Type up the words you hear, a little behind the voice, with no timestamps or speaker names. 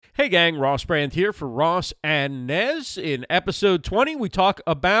Hey gang, Ross Brand here for Ross and Nez. In episode 20, we talk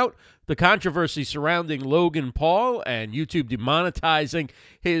about the controversy surrounding Logan Paul and YouTube demonetizing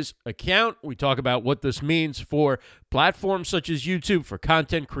his account. We talk about what this means for platforms such as YouTube, for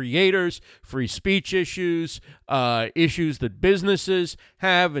content creators, free speech issues, issues that businesses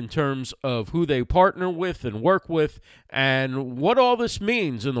have in terms of who they partner with and work with, and what all this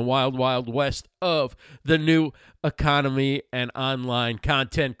means in the wild, wild west of the new economy and online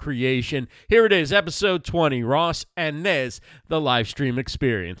content creation. Here it is, episode 20, Ross and Nez, the live stream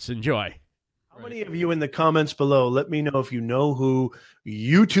experience. Enjoy. How many of you in the comments below, let me know if you know who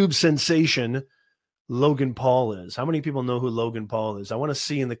YouTube sensation Logan Paul is. How many people know who Logan Paul is? I want to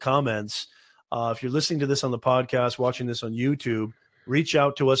see in the comments. If you're listening to this on the podcast, watching this on YouTube, reach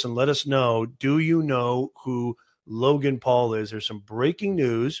out to us and let us know, do you know who Logan Paul is? There's some breaking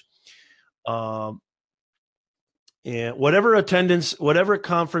news. And whatever attendance, whatever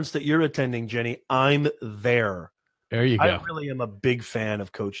conference that you're attending, Jenny, I'm there. There you go. I really am a big fan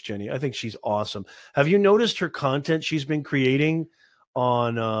of Coach Jenny. I think she's awesome. Have you noticed her content she's been creating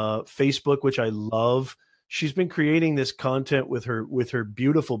on Facebook, which I love? She's been creating this content with her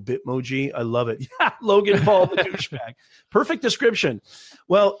beautiful Bitmoji. I love it. Yeah, Logan Paul, the douchebag. Perfect description.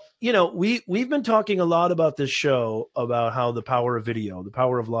 Well, you know, we've been talking a lot about this show, about how the power of video, the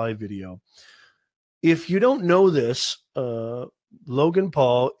power of live video. If you don't know this, Logan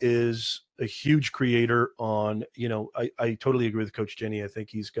Paul is a huge creator on, you know, I totally agree with Coach Jenny. I think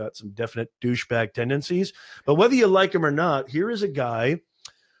he's got some definite douchebag tendencies. But whether you like him or not, here is a guy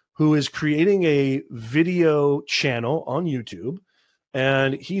who is creating a video channel on YouTube,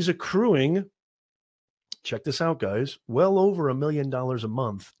 and he's accruing, check this out, guys, well over $1 million a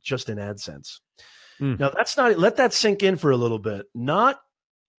month just in AdSense. Now, that's not, let that sink in for a little bit.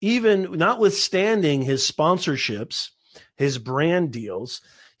 Notwithstanding his sponsorships, his brand deals,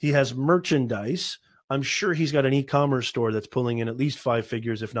 he has merchandise. I'm sure he's got an e-commerce store that's pulling in at least 5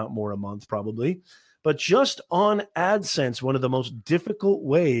 figures, if not more a month, probably. But just on AdSense, one of the most difficult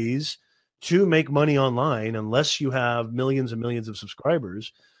ways to make money online, unless you have millions and millions of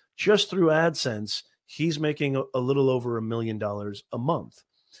subscribers, just through AdSense, he's making a little over $1 million a month.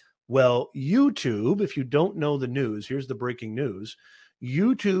 Well, YouTube, if you don't know the news, here's the breaking news.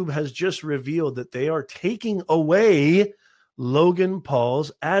 YouTube has just revealed that they are taking away Logan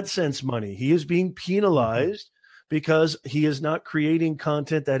Paul's AdSense money. He is being penalized because he is not creating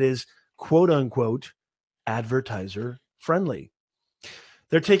content that is quote unquote advertiser friendly.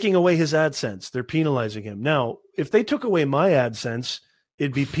 They're taking away his AdSense. They're penalizing him. Now, if they took away my AdSense,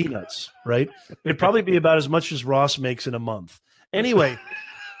 it'd be peanuts, right? It'd probably be about as much as Ross makes in a month. Anyway,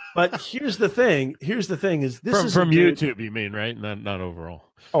 but here's the thing. Is this from YouTube, you mean, right? Not overall.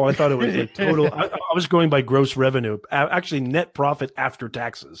 Oh, I thought it was like total. I was going by gross revenue, actually net profit after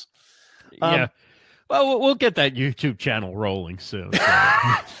taxes. Yeah. Well, we'll get that YouTube channel rolling soon.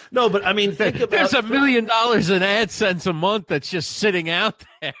 So. No, but I mean, think about, there's $1 million in AdSense a month that's just sitting out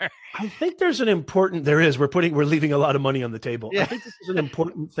there. I think there's an important. There is. We're leaving a lot of money on the table. Yeah. I think this is an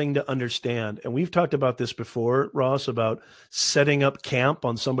important thing to understand, and we've talked about this before, Ross, about setting up camp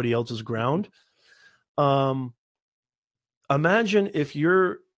on somebody else's ground. Imagine if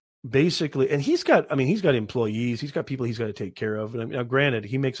you're basically, and he's got employees, he's got people he's got to take care of. And now, granted,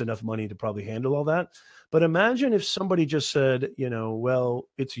 he makes enough money to probably handle all that. But imagine if somebody just said, you know, well,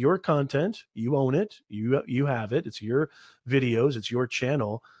 it's your content, you own it, you have it, it's your videos, it's your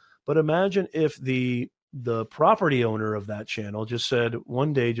channel. But imagine if the property owner of that channel just said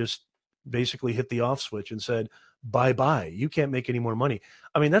one day, just basically hit the off switch and said, bye-bye, you can't make any more money.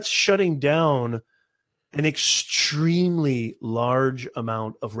 I mean, that's shutting down an extremely large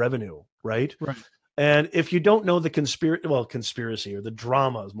amount of revenue, right? Right. And if you don't know the conspiracy or the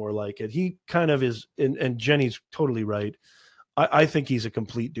drama is more like it, he kind of is, and Jenny's totally right. I think he's a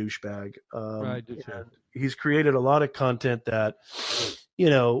complete douchebag. Right. He's created a lot of content that, you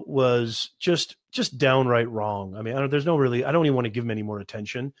know, was just downright wrong. I mean, I don't even want to give him any more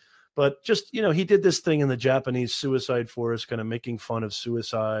attention, but just, you know, he did this thing in the Japanese suicide forest, kind of making fun of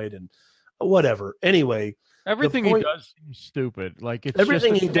suicide and whatever. Anyway, everything he does is stupid. Like, it's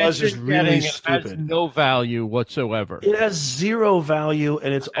everything just he does is really stupid. It has no value whatsoever. It has zero value,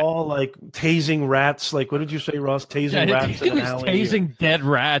 and it's all like tasing rats. Like, what did you say, Ross? Tasing rats. He was tasing dead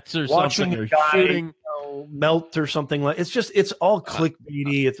rats or something, or shooting, you know, melt or something like. It's all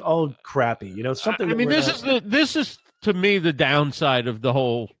clickbaity. It's all crappy. You know, something. I mean, this is to me the downside of the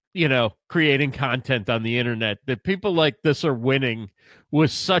whole, you know, creating content on the internet, that people like this are winning with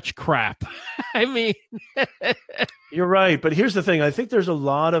such crap. I mean, you're right. But here's the thing. I think there's a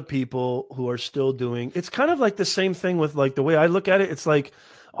lot of people who are still doing, it's kind of like the same thing with, like, the way I look at it. It's like,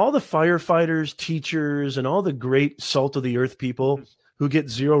 all the firefighters, teachers, and all the great salt of the earth people who get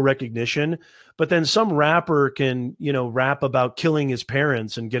zero recognition, but then some rapper can, rap about killing his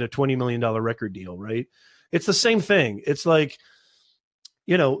parents and get a $20 million record deal, right? It's the same thing. It's like,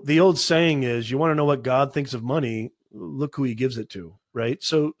 the old saying is, you want to know what God thinks of money, look who he gives it to, right?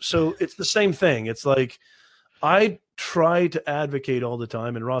 So it's the same thing. It's like, I try to advocate all the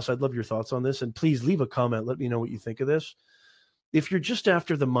time, and Ross, I'd love your thoughts on this, and please leave a comment. Let me know what you think of this. If you're just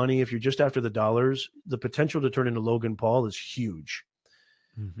after the money, if you're just after the dollars, the potential to turn into Logan Paul is huge.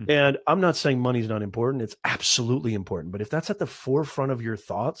 Mm-hmm. And I'm not saying money's not important. It's absolutely important. But if that's at the forefront of your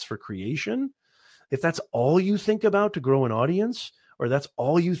thoughts for creation, if that's all you think about to grow an audience, or that's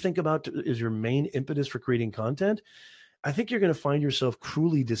all you think about is your main impetus for creating content, I think you're going to find yourself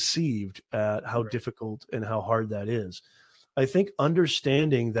cruelly deceived at how difficult and how hard that is. I think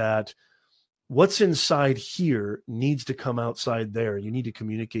understanding that what's inside here needs to come outside there. You need to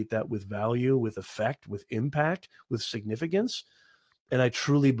communicate that with value, with effect, with impact, with significance. And I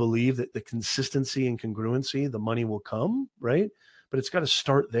truly believe that the consistency and congruency, the money will come, right? But it's got to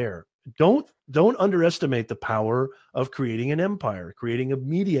start there. Don't underestimate the power of creating an empire, creating a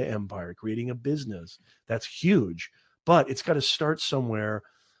media empire, creating a business. That's huge. But it's got to start somewhere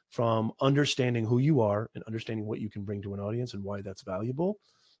from understanding who you are and understanding what you can bring to an audience and why that's valuable.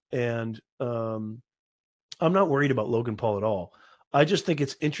 And I'm not worried about Logan Paul at all. I just think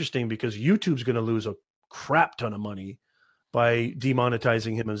it's interesting because YouTube's going to lose a crap ton of money by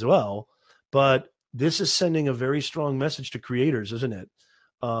demonetizing him as well. But this is sending a very strong message to creators, isn't it?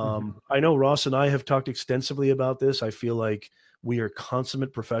 I know Ross and I have talked extensively about this. I feel like we are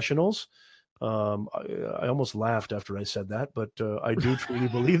consummate professionals. I almost laughed after I said that, but I do truly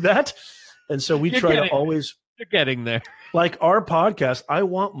believe that. And so we try to always... You're getting there. Like our podcast, I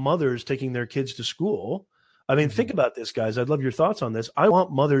want mothers taking their kids to school. I mean, think about this, guys. I'd love your thoughts on this. I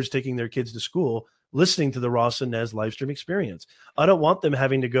want mothers taking their kids to school, listening to the Ross and Nez live stream experience. I don't want them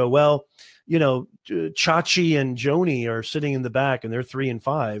having to go, well, Chachi and Joni are sitting in the back and they're 3 and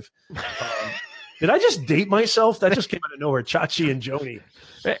 5. Did I just date myself? That just came out of nowhere. Chachi and Joni.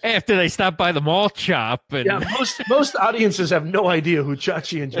 After they stop by the mall shop. And... Yeah, most audiences have no idea who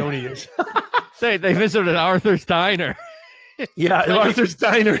Chachi and Joni is. They visited Arthur's Diner. Yeah, Arthur's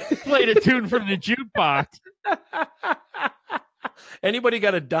Diner. Played a tune from the jukebox. Anybody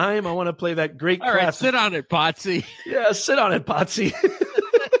got a dime? I want to play that great classic. All right, sit on it, Potsy. Yeah, sit on it, Potsy.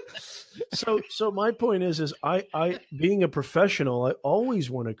 So my point is I being a professional, I always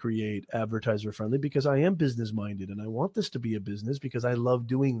want to create advertiser friendly because I am business minded and I want this to be a business because I love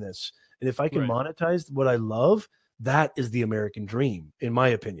doing this. And if I can monetize what I love, that is the American dream, in my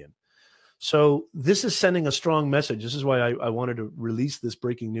opinion. So this is sending a strong message. This is why I wanted to release this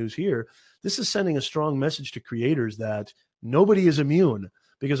breaking news here. This is sending a strong message to creators that nobody is immune,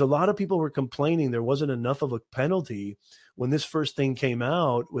 because a lot of people were complaining there wasn't enough of a penalty when this first thing came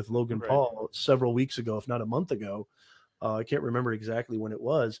out with Logan Paul several weeks ago, if not a month ago. I can't remember exactly when it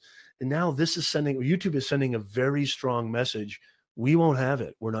was. And now YouTube is sending a very strong message. We won't have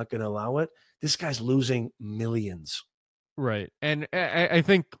it. We're not going to allow it. This guy's losing millions. Right. And I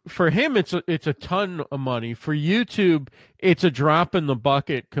think for him, it's a ton of money. For YouTube, it's a drop in the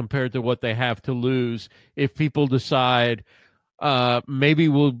bucket compared to what they have to lose if people decide maybe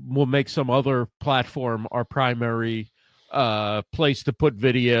we'll make some other platform our primary place to put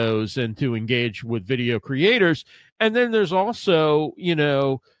videos and to engage with video creators. And then there's also,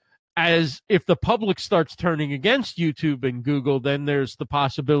 as if the public starts turning against YouTube and Google, then there's the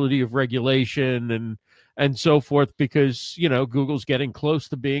possibility of regulation and so forth, because, Google's getting close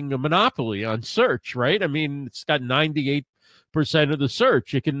to being a monopoly on search, right? I mean, it's got 98% of the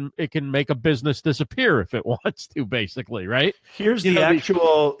search. It can make a business disappear if it wants to, basically, right? Here's the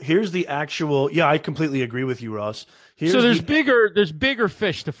actual. Yeah, I completely agree with you, Ross. There's bigger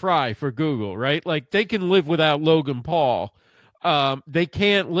fish to fry for Google, right? Like they can live without Logan Paul. They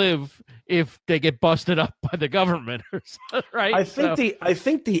can't live if they get busted up by the government, right? I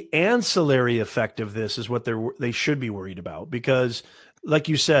think the ancillary effect of this is what they should be worried about, because, like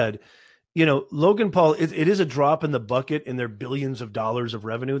you said, Logan Paul, it is a drop in the bucket in their billions of dollars of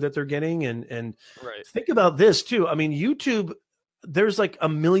revenue that they're getting, and think about this too. I mean, YouTube, there's like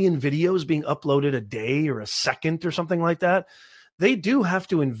 1 million videos being uploaded a day or a second or something like that. They do have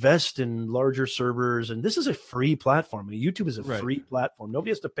to invest in larger servers, and this is a free platform. I mean, YouTube is a free platform. Nobody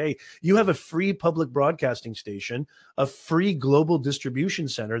has to pay. You have a free public broadcasting station, a free global distribution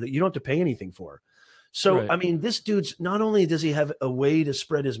center that you don't have to pay anything for. So, I mean, this dude's, not only does he have a way to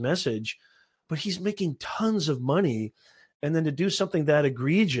spread his message, but he's making tons of money. And then to do something that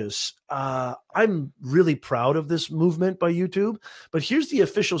egregious, I'm really proud of this movement by YouTube. But here's the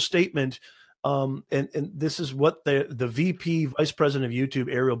official statement. And this is what the VP, Vice President of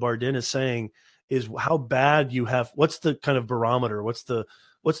YouTube, Ariel Bardin, is saying is how bad you have. What's the kind of barometer? What's the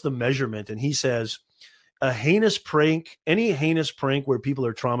measurement? And he says, a heinous prank, any heinous prank where people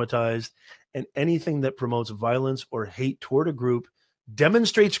are traumatized, and anything that promotes violence or hate toward a group,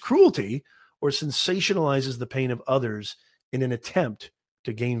 demonstrates cruelty, or sensationalizes the pain of others in an attempt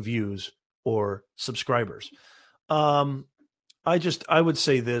to gain views or subscribers. I would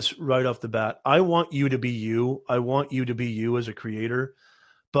say this right off the bat. I want you to be you. I want you to be you as a creator,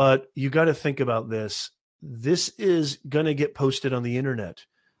 but you got to think about this. This is going to get posted on the internet.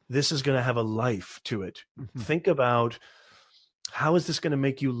 This is going to have a life to it. Mm-hmm. Think about, how is this going to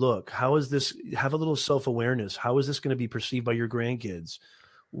make you look? How is this, have a little self-awareness? How is this going to be perceived by your grandkids?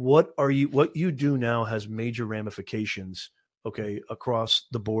 What you do now has major ramifications, okay, across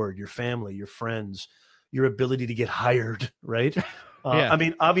the board, your family, your friends, your ability to get hired, right? Yeah. I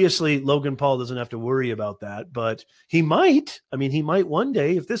mean, obviously Logan Paul doesn't have to worry about that, but he might. I mean, he might one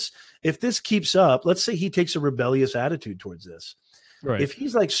day, if this keeps up. Let's say he takes a rebellious attitude towards this. Right. If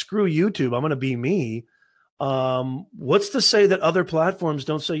he's like, screw YouTube, I'm going to be me. What's to say that other platforms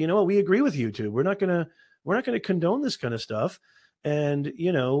don't say, you know what, we agree with YouTube. We're not going to condone this kind of stuff. And,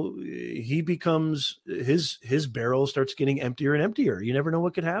 you know, he becomes, his barrel starts getting emptier and emptier. You never know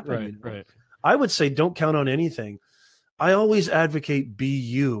what could happen. Right. You know? Right. I would say don't count on anything. I always advocate be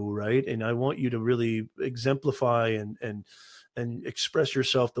you, right? And I want you to really exemplify and express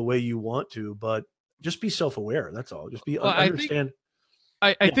yourself the way you want to, but just be self-aware. That's all. Just be understand.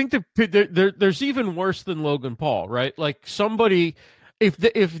 I think that there's even worse than Logan Paul, right? Like somebody, if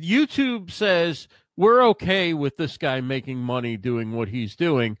YouTube says we're okay with this guy making money doing what he's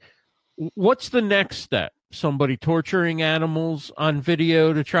doing, what's the next step? Somebody torturing animals on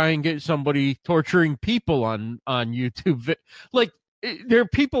video to try and get somebody torturing people on YouTube. Like there are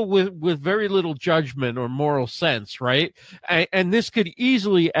people with very little judgment or moral sense, right? And this could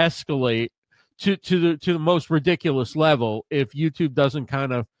easily escalate to the most ridiculous level if YouTube doesn't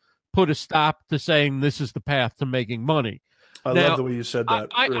kind of put a stop to saying this is the path to making money. I love the way you said that.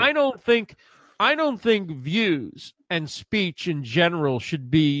 I don't think views and speech in general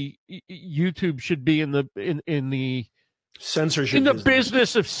should be, YouTube should be in the censorship, in the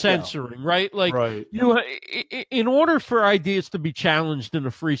business of censoring, right? Like, right. In order for ideas to be challenged in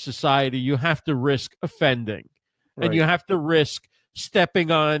a free society, you have to risk offending, and you have to risk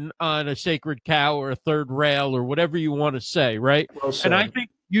stepping on a sacred cow or a third rail or whatever you want to say, right? Well said. And I think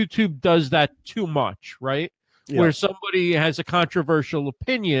YouTube does that too much, right? Yeah. Where somebody has a controversial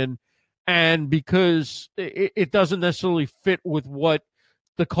opinion, and because it doesn't necessarily fit with what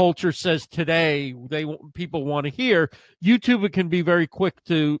the culture says today, people want to hear, YouTube can be very quick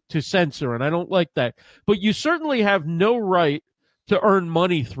to censor, and I don't like that. But you certainly have no right to earn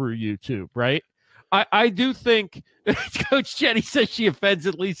money through YouTube, right? I do think Coach Jenny says she offends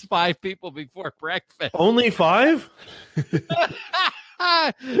at least 5 people before breakfast. Only 5?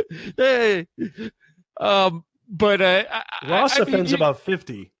 But Ross offends about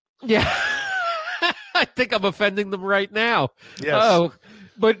 50. Yeah. I think I'm offending them right now. Yes.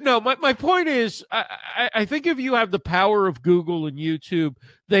 But no, my point is, I think if you have the power of Google and YouTube,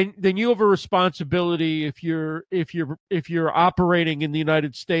 then you have a responsibility. If you're operating in the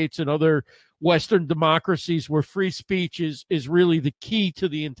United States and other Western democracies where free speech is really the key to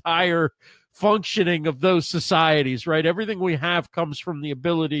the entire functioning of those societies, right? Everything we have comes from the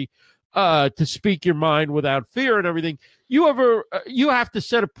ability to speak your mind without fear and everything. You have to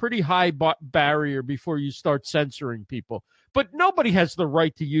set a pretty high barrier before you start censoring people. But nobody has the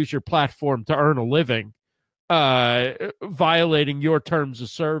right to use your platform to earn a living, violating your terms of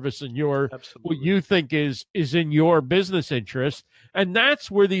service and what you think is in your business interest. And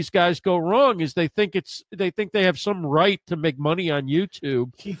that's where these guys go wrong, is they think they have some right to make money on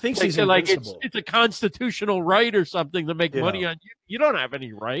YouTube. He thinks he's invincible. It's a constitutional right or something to make money on you. You don't have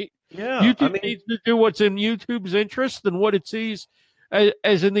any right. Yeah, YouTube needs to do what's in YouTube's interest and what it sees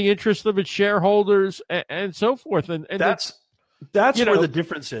as in the interest of its shareholders and so forth. And that's where the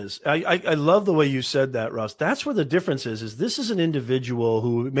difference is. I love the way you said that, Ross. That's where the difference is this is an individual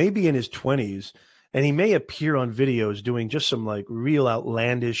who may be in his 20s, and he may appear on videos doing just some like real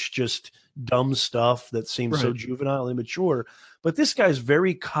outlandish, just dumb stuff that seems so juvenile and immature. But this guy's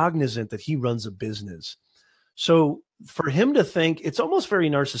very cognizant that he runs a business. So for him to think, it's almost very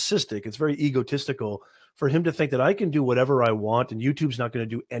narcissistic, it's very egotistical for him to think that I can do whatever I want and YouTube's not going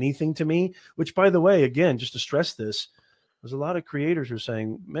to do anything to me, which, by the way, again, just to stress this, there's a lot of creators who are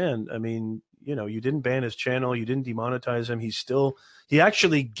saying, man, I mean, you didn't ban his channel, you didn't demonetize him. He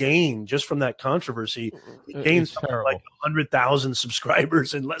actually gained just from that controversy. He gained It's something like terrible. 100,000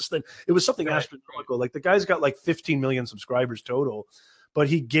 subscribers in less than, it was something astronomical. Like the guy's got like 15 million subscribers total, but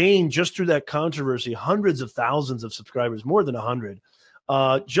he gained just through that controversy hundreds of thousands of subscribers, more than 100,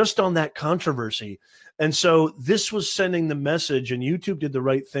 just on that controversy. And so this was sending the message, and YouTube did the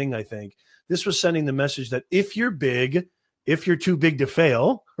right thing, I think. This was sending the message that if you're big, if you're too big to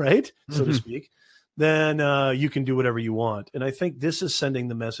fail, right, so to speak, then you can do whatever you want. And I think this is sending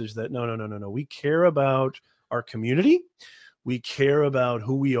the message that no. We care about our community. We care about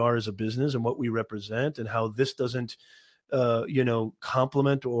who we are as a business and what we represent, and how this doesn't,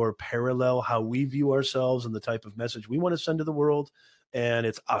 complement or parallel how we view ourselves and the type of message we want to send to the world. And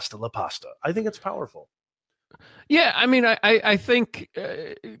it's hasta la pasta. I think it's powerful. Yeah, I mean, I think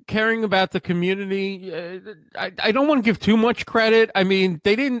caring about the community, I don't want to give too much credit. I mean,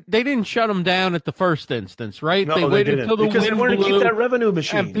 they didn't shut them down at the first instance, right? No, they waited didn't, until the because wind they wanted to blew, keep that revenue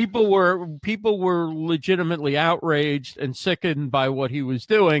machine. and people were legitimately outraged and sickened by what he was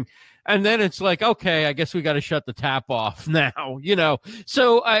doing. And then it's like, okay, I guess we got to shut the tap off now,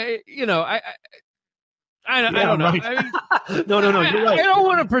 So I don't know. Right. I mean, no, you're right. I don't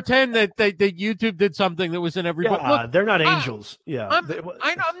want to pretend that YouTube did something that was in every. Yeah, Look, they're not angels.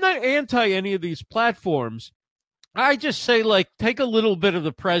 I'm not anti any of these platforms. I just say, like, take a little bit of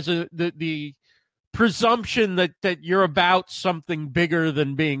the presumption that you're about something bigger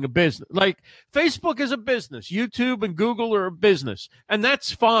than being a business. Like, Facebook is a business, YouTube and Google are a business, and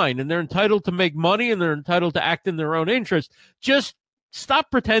that's fine, and they're entitled to make money, and they're entitled to act in their own interest. Just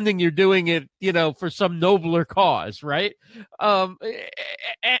stop pretending you're doing it, for some nobler cause, right?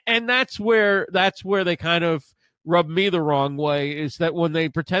 And that's where they kind of rub me the wrong way, is that when they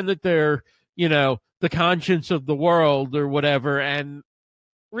pretend that they're, the conscience of the world or whatever, and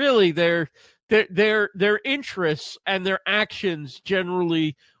really their interests and their actions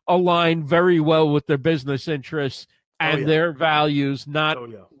generally align very well with their business interests and their values, not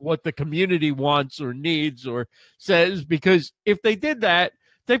what the community wants or needs or says. Because if they did that,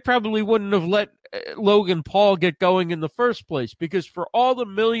 they probably wouldn't have let Logan Paul get going in the first place. Because for all the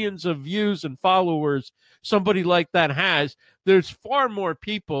millions of views and followers somebody like that has, there's far more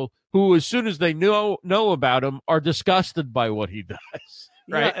people who, as soon as they know about him, are disgusted by what he does.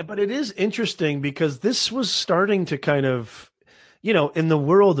 Right? Yeah, but it is interesting because this was starting to kind of, in the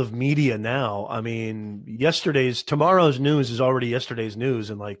world of media now, I mean, tomorrow's news is already yesterday's news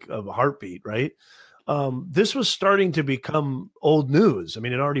in like a heartbeat, right? This was starting to become old news. I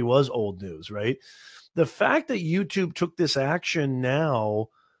mean, it already was old news, right? The fact that YouTube took this action now,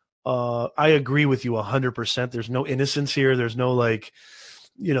 I agree with you 100%. There's no innocence here. There's no like,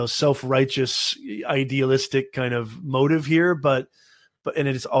 self-righteous, idealistic kind of motive here, but and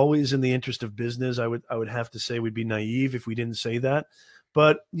it is always in the interest of business. I would have to say we'd be naive if we didn't say that.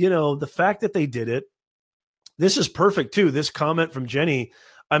 But, the fact that they did it, this is perfect too. This comment from Jenny,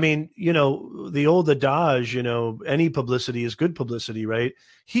 I mean, the old adage, any publicity is good publicity, right?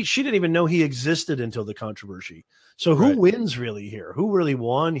 She didn't even know he existed until the controversy. So who wins really here? Who really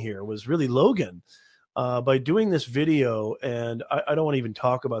won here was really Logan. By doing this video, and I don't want to even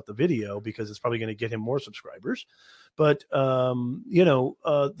talk about the video because it's probably going to get him more subscribers. But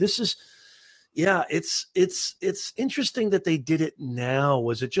this is, it's interesting that they did it now.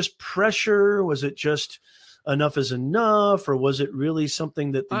 Was it just pressure? Was it just enough is enough, or was it really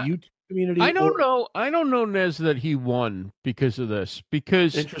something that the YouTube community? I don't know. I don't know, Nez, that he won because of this.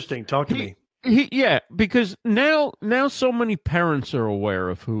 Because interesting. Talk to me. Because now so many parents are aware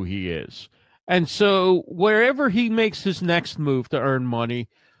of who he is. And so wherever he makes his next move to earn money,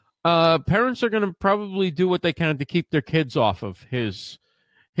 parents are going to probably do what they can to keep their kids off of his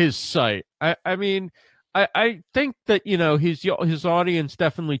site. I mean, I think that, his audience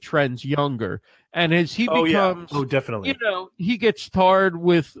definitely trends younger. And as he becomes, definitely, he gets tarred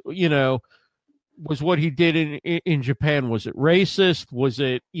with, was what he did in Japan. Was it racist? Was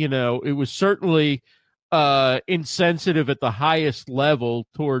it, it was certainly insensitive at the highest level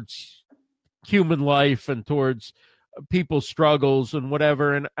towards human life and towards people's struggles and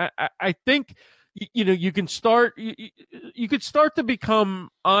whatever. And I think, you could start to become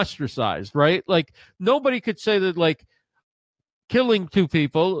ostracized, right? Like, nobody could say that, like, killing two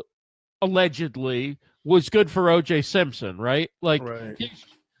people allegedly was good for O.J. Simpson, right? Like,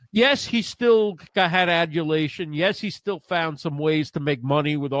 yes, he still had adulation. Yes, he still found some ways to make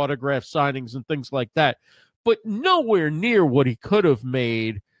money with autograph signings and things like that, but nowhere near what he could have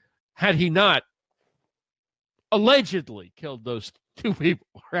made had he not allegedly killed those two people,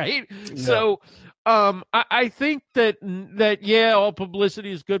 right? Yeah. So I think that yeah, all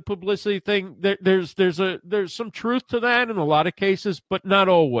publicity is good publicity thing. There's some truth to that in a lot of cases, but not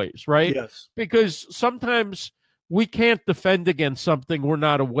always, right? Yes. Because sometimes we can't defend against something we're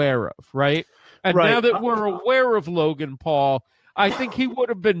not aware of, right? And Right. now that we're aware of Logan Paul, I think he would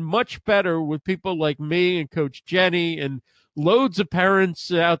have been much better with people like me and Coach Jenny and loads of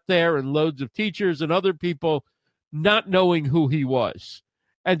parents out there and loads of teachers and other people not knowing who he was.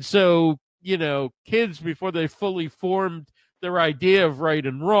 And so, kids, before they fully formed their idea of right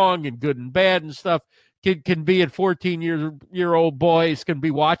and wrong and good and bad and stuff, can be at 14-year-old boys can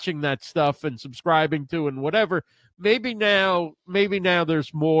be watching that stuff and subscribing to and whatever. Maybe now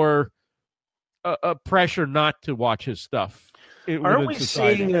there's more pressure not to watch his stuff. Aren't we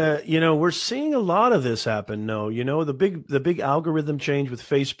seeing, we're seeing a lot of this happen. No, the big algorithm change with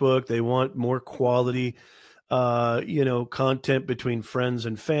Facebook, they want more quality, content between friends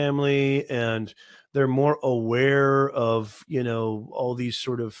and family, and they're more aware of, all these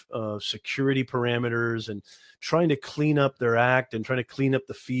sort of security parameters and trying to clean up their act and trying to clean up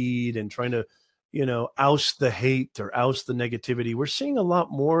the feed and trying to, oust the hate or oust the negativity. We're seeing a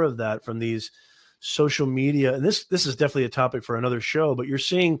lot more of that from these social media, and this is definitely a topic for another show, but you're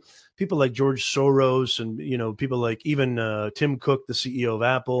seeing people like George Soros and people like even Tim Cook, the CEO of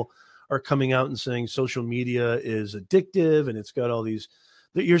Apple, are coming out and saying social media is addictive and it's got all these.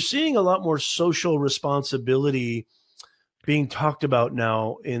 You're seeing a lot more social responsibility being talked about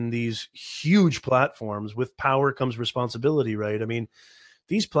now in these huge platforms. With power comes responsibility, right? I mean,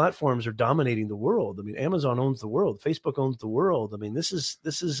 these platforms are dominating the world. I mean, Amazon owns the world. Facebook owns the world. I mean, this is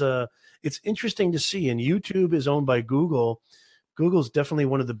it's interesting to see. And YouTube is owned by Google. Google's definitely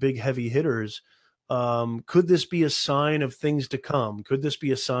one of the big heavy hitters. Could this be a sign of things to come? Could this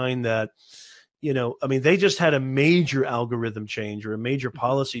be a sign that, they just had a major algorithm change or a major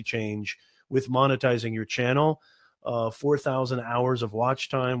policy change with monetizing your channel. 4,000 hours of watch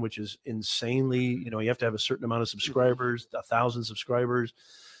time, which is insanely, you have to have a certain amount of subscribers, 1,000 subscribers.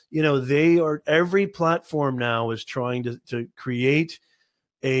 Every platform now is trying to create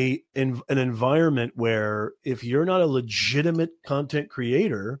an environment where if you're not a legitimate content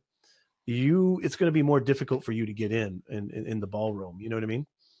creator, it's going to be more difficult for you to get in the ballroom. You know what I mean?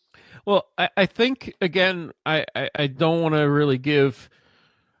 Well, I think, again, I don't want to really give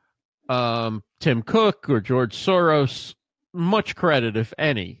Tim Cook or George Soros much credit, if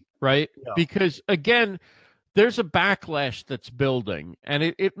any, right? Yeah. Because, again, there's a backlash that's building, and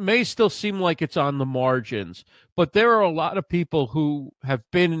it may still seem like it's on the margins, but there are a lot of people who have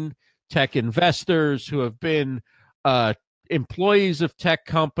been tech investors, who have been employees of tech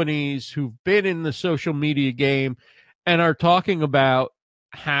companies, who've been in the social media game, and are talking about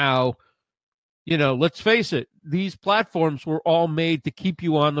how, let's face it, these platforms were all made to keep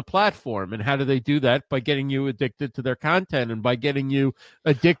you on the platform. And how do they do that? By getting you addicted to their content and by getting you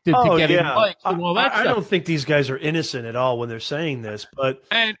addicted to getting likes and all that stuff. I don't think these guys are innocent at all when they're saying this, but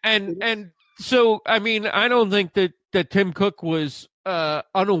and so, I mean, I don't think that Tim Cook was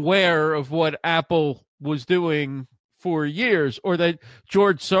unaware of what Apple was doing for years, or that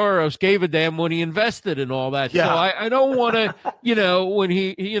George Soros gave a damn when he invested in all that. Yeah. So I don't want to, when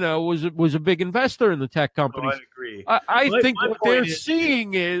he, was a big investor in the tech companies. No, I agree. I think what they're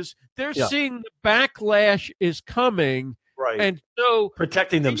seeing is they're seeing the backlash is coming. Right. And so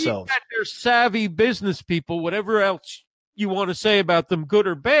protecting themselves. They're savvy business people, whatever else you want to say about them, good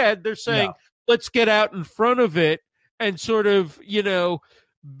or bad. They're saying, let's get out in front of it and sort of,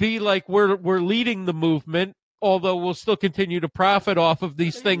 be like we're leading the movement, although we'll still continue to profit off of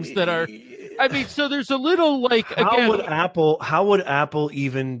these things that are, I mean, so there's a little like, how would Apple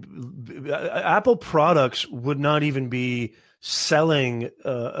even, Apple products would not even be selling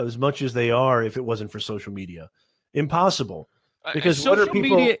as much as they are if it wasn't for social media. Impossible. Because social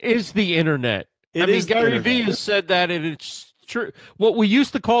media is the internet. Gary Vee has said that, and it's true. What we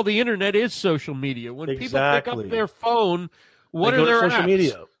used to call the internet is social media. When people pick up their phone, what are their social apps?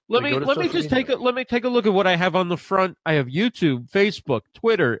 media? Let me take a look at what I have on the front. I have YouTube, Facebook,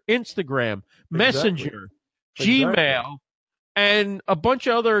 Twitter, Instagram, Messenger, Gmail, and a bunch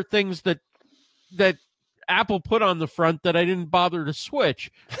of other things that Apple put on the front that I didn't bother to switch.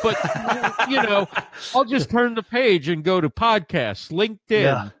 But I'll just turn the page and go to podcasts,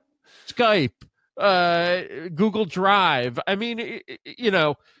 LinkedIn, Skype, Google Drive. I mean,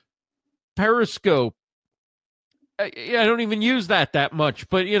 Periscope. I don't even use that much,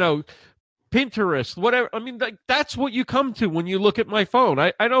 but Pinterest, whatever. I mean, that's what you come to when you look at my phone.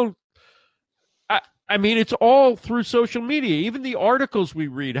 I mean, it's all through social media. Even the articles we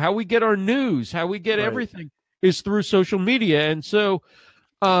read, how we get our news, how we get everything. is through social media. And so,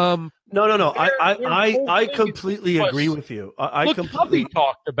 No. their whole I thing is completely agree us. with you. I Look, Hubby completely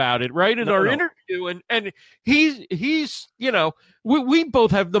talked about it right in our no. interview, and he's we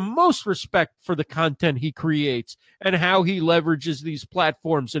both have the most respect for the content he creates and how he leverages these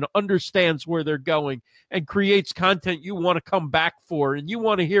platforms and understands where they're going and creates content you want to come back for and you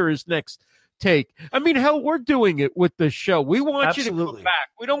want to hear his next take. I mean, hell, we're doing it with this show. We want you to come Absolutely. back.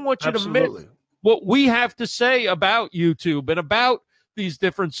 We don't want you to miss Absolutely. what we have to say about YouTube and about these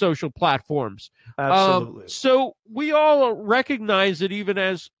different social platforms. Absolutely. So we all recognize it, even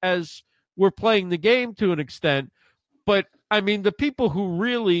as we're playing the game to an extent. But I mean, the people who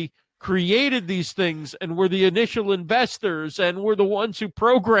really created these things and were the initial investors and were the ones who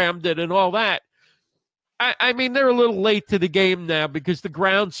programmed it and all that. I mean, they're a little late to the game now because the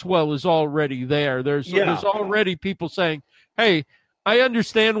groundswell is already there. There's already people saying, "Hey, I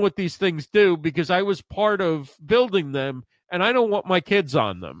understand what these things do because I was part of building them, and I don't want my kids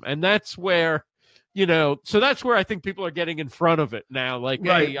on them." And that's where, so that's where I think people are getting in front of it now. Like,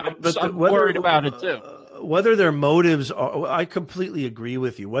 Right. hey, I'm worried about it too. Whether their motives are, I completely agree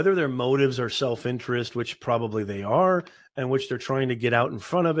with you. Whether their motives are self-interest, which probably they are, and which they're trying to get out in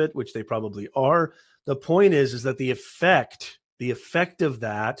front of it, which they probably are. The point is that the effect of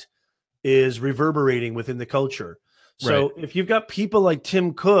that is reverberating within the culture. So Right. if you've got people like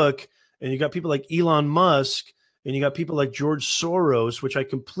Tim Cook and you got people like Elon Musk and you got people like George Soros, which I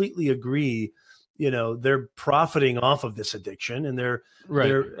completely agree, they're profiting off of this addiction and they're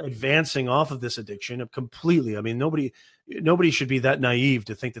advancing off of this addiction completely. I mean, nobody should be that naive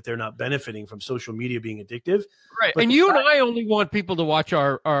to think that they're not benefiting from social media being addictive. Right. But and you and I only want people to watch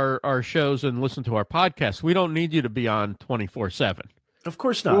our shows and listen to our podcasts. We don't need you to be on 24/7. Of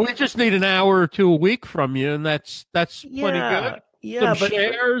course not. We just need an hour or two a week from you, and that's plenty good. Yeah, some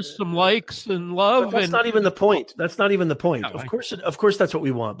shares, some likes, and love. But that's not even the point. That's not even the point. No, Of course, that's what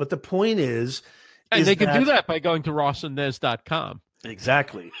we want. But the point is they can do that by going to rossandnez.com.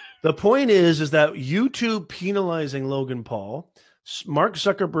 Exactly. The point is that YouTube penalizing Logan Paul, Mark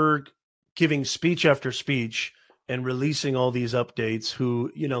Zuckerberg giving speech after speech and releasing all these updates.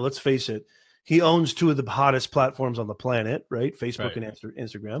 Who, let's face it, he owns two of the hottest platforms on the planet, right? Facebook and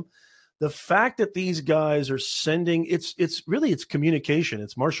Instagram. The fact that these guys are sending it's communication.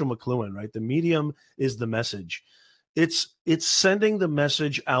 It's Marshall McLuhan, right? The medium is the message. It's sending the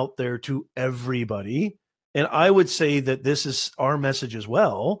message out there to everybody. And I would say that this is our message as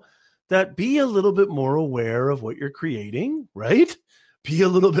well, that be a little bit more aware of what you're creating, right? Be a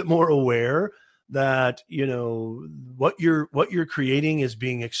little bit more aware that, what you're creating is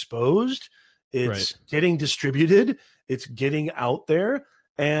being exposed. It's getting distributed. It's getting out there.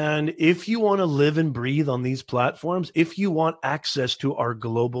 And if you want to live and breathe on these platforms, if you want access to our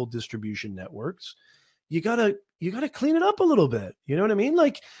global distribution networks, you gotta clean it up a little bit. You know what I mean?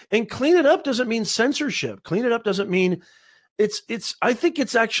 And clean it up doesn't mean censorship. Clean it up doesn't mean I think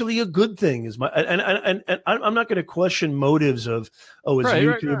it's actually a good thing. And I'm not going to question motives of, is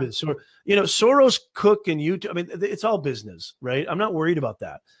YouTube is Soros, Cook, and YouTube. I mean, it's all business, right? I'm not worried about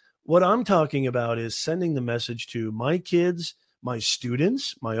that. What I'm talking about is sending the message to my kids, my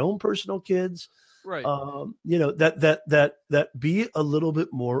students, my own personal kids, right? That be a little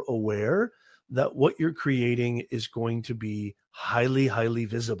bit more aware that what you're creating is going to be highly, highly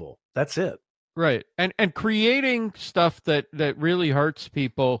visible. That's it. Right. And creating stuff that really hurts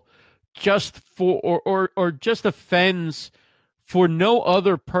people just for or just offends for no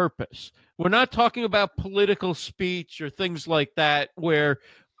other purpose. We're not talking about political speech or things like that where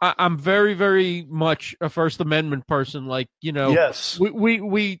I'm very, very much a First Amendment person. Yes.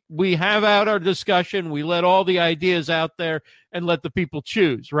 We have out our discussion. We let all the ideas out there and let the people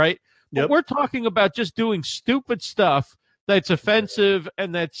choose, right? Yep. But we're talking about just doing stupid stuff that's offensive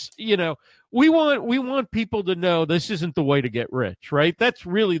and that's, we want people to know this isn't the way to get rich, right? That's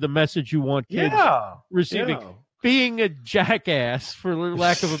really the message you want kids receiving. Yeah. Being a jackass, for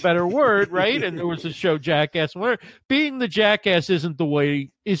lack of a better word, right? And there was a show, Jackass. Where being the jackass isn't the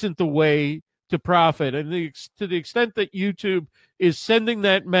way to profit. And to the extent that YouTube is sending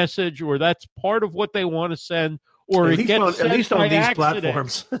that message, or that's part of what they want to send, or at least on these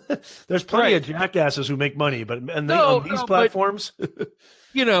platforms, there's plenty of jackasses who make money, on these platforms.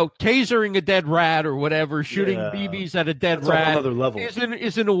 Tasering a dead rat or whatever, shooting BBs at a dead rat another level.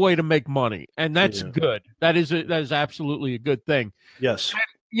 isn't a way to make money, and that's good. That is absolutely a good thing. Yes.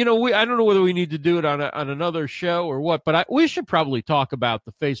 And, I don't know whether we need to do it on another show or what, but we should probably talk about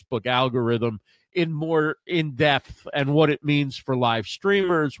the Facebook algorithm in more in depth and what it means for live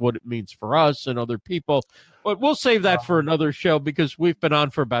streamers, what it means for us and other people. But we'll save that for another show because we've been on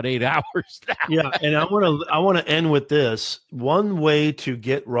for about 8 hours now. Yeah, and I want to end with this. One way to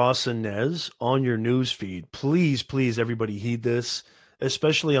get Ross and Nez on your news feed, please, everybody heed this,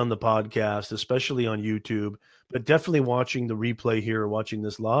 especially on the podcast, especially on YouTube, but definitely watching the replay here or watching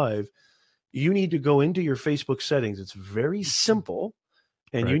this live. You need to go into your Facebook settings. It's very simple,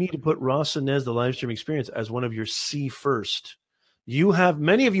 and you need to put Ross and Nez, the live stream experience, as one of your see first.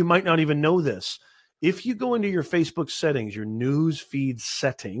 Many of you might not even know this. If you go into your Facebook settings, your news feed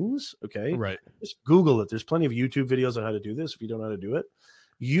settings, okay, just Google it. There's plenty of YouTube videos on how to do this if you don't know how to do it.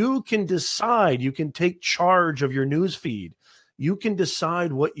 You can decide, you can take charge of your news feed. You can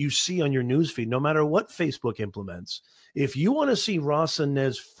decide what you see on your news feed, no matter what Facebook implements. If you want to see Ross and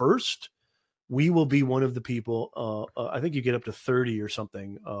Nez first, we will be one of the people. I think you get up to 30 or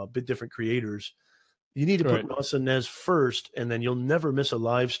something, a bit different creators. You need to put Ross and Nez first, and then you'll never miss a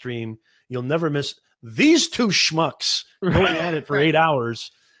live stream. You'll never miss these two schmucks going at it for 8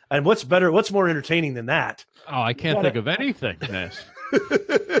 hours. And what's more entertaining than that? Oh, I can't think of anything, Nez.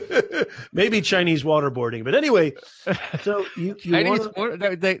 Maybe Chinese waterboarding, but anyway. So you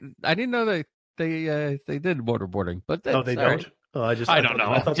I didn't know they did waterboarding, but they don't. Oh, I don't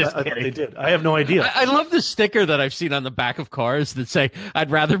know. I thought they did. I have no idea. I love the sticker that I've seen on the back of cars that say, "I'd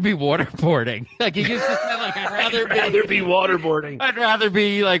rather be waterboarding." Like it used to say, like, "I'd rather be waterboarding." I'd rather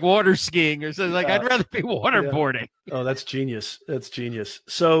be like water skiing or something. Like I'd rather be waterboarding. Yeah. Oh, that's genius. That's genius.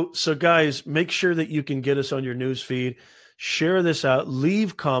 So guys, make sure that you can get us on your news feed. Share this out.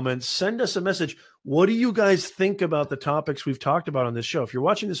 Leave comments. Send us a message. What do you guys think about the topics we've talked about on this show? If you're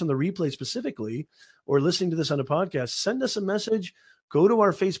watching this on the replay specifically, or listening to this on a podcast, send us a message. Go to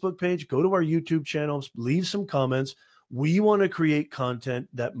our Facebook page, go to our YouTube channels, leave some comments. We want to create content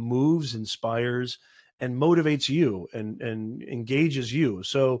that moves, inspires, and motivates you and engages you.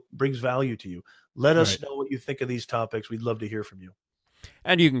 So brings value to you. Let us know what you think of these topics. We'd love to hear from you.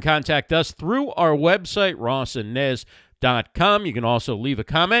 And you can contact us through our website, rossandnez.com. You can also leave a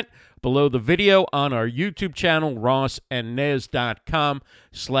comment below the video on our YouTube channel,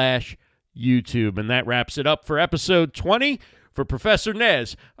 rossandnez.com/YouTube. And that wraps it up for episode 20. For Professor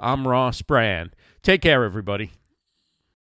Nez, I'm Ross Brand. Take care, everybody.